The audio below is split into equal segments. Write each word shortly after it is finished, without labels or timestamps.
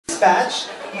batch,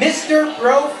 Mr.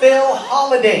 Profil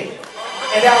Holiday.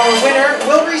 And our winner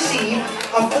will receive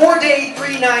a 4-day,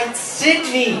 3-night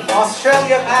Sydney,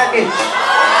 Australia package.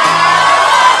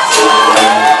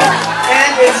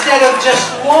 And instead of just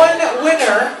one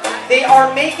winner, they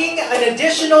are making an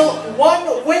additional one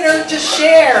winner to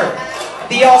share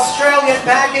the Australian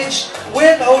package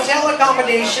with hotel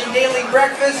accommodation, daily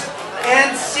breakfast,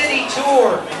 and city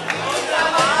tour.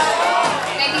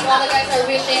 I think all the guys are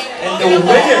wishing. And the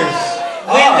winners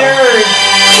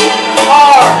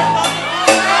are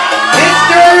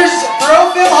Mr.'s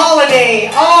Profil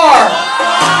Holiday are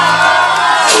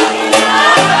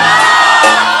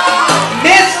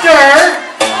Mr.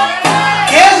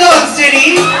 Quezon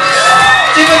City,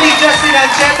 Timothy Justin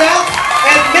Ancheta,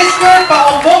 and Mr.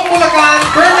 Paumbong Bulacan,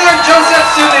 Bernard Joseph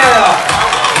Sumera.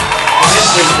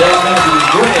 This is definitely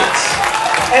units.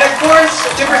 And of course,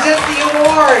 to present the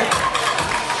award,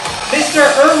 Mr.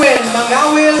 Erwin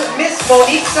Mangawil, Miss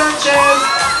Monique Sanchez,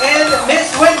 and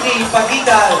Miss Wendy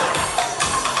Pagital.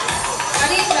 Are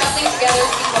these traveling together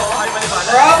people?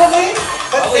 Probably,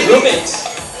 but Probably maybe. roommates.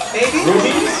 Maybe?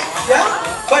 Roomies? Yeah,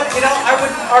 but you know, I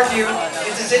wouldn't argue.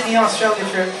 It's a Sydney, Australia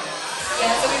trip.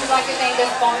 Yeah, so we would like to thank the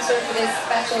sponsor for this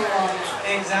special one.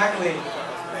 Exactly.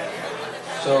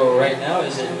 So right now,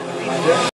 is it my turn?